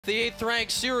The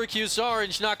 8th-ranked Syracuse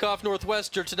Orange knock off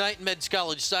Northwestern tonight in men's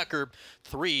college soccer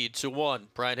 3-1.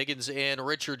 Brian Higgins and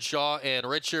Richard Shaw. And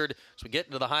Richard, as we get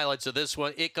into the highlights of this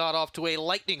one, it got off to a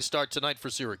lightning start tonight for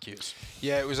Syracuse.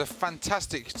 Yeah, it was a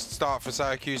fantastic start for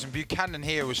Syracuse, and Buchanan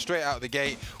here was straight out of the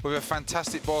gate with a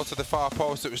fantastic ball to the far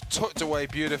post that was tucked away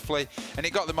beautifully, and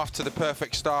it got them off to the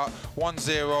perfect start,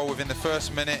 1-0 within the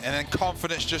first minute, and then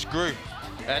confidence just grew.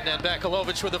 And then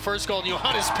Bakalovic with the first goal, and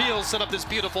Johannes Peel set up this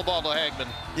beautiful ball to Hagman.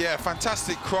 Yeah,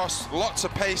 fantastic cross, lots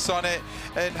of pace on it,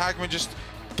 and Hagman just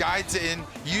guides it in,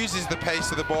 uses the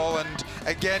pace of the ball, and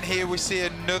again here we see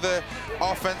another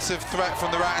offensive threat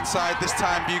from the right-hand side. This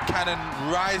time Buchanan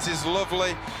rises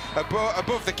lovely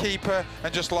above the keeper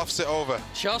and just lofts it over.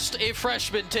 Just a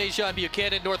freshman, Tajon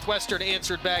Buchanan. Northwestern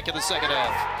answered back in the second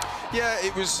half. Yeah,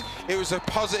 it was a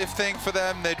positive thing for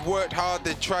them. They'd worked hard,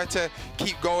 they'd tried to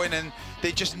keep going, and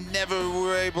they just never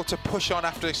were able to push on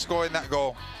after scoring that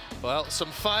goal. Well, some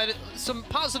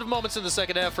positive moments in the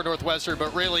second half for Northwestern,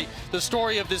 but really the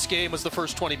story of this game was the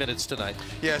first 20 minutes tonight.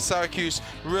 Yeah, Syracuse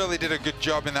really did a good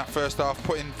job in that first half,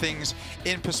 putting things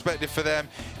in perspective for them.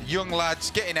 Young lads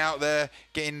getting out there,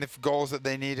 getting the goals that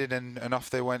they needed, and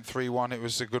off they went 3-1. It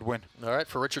was a good win. All right,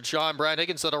 for Richard Shaw and Brian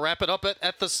Higgins, that'll wrap it up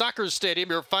at the soccer stadium.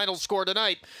 Your final score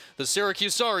tonight, the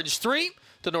Syracuse Orange 3,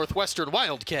 the Northwestern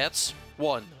Wildcats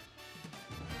 1.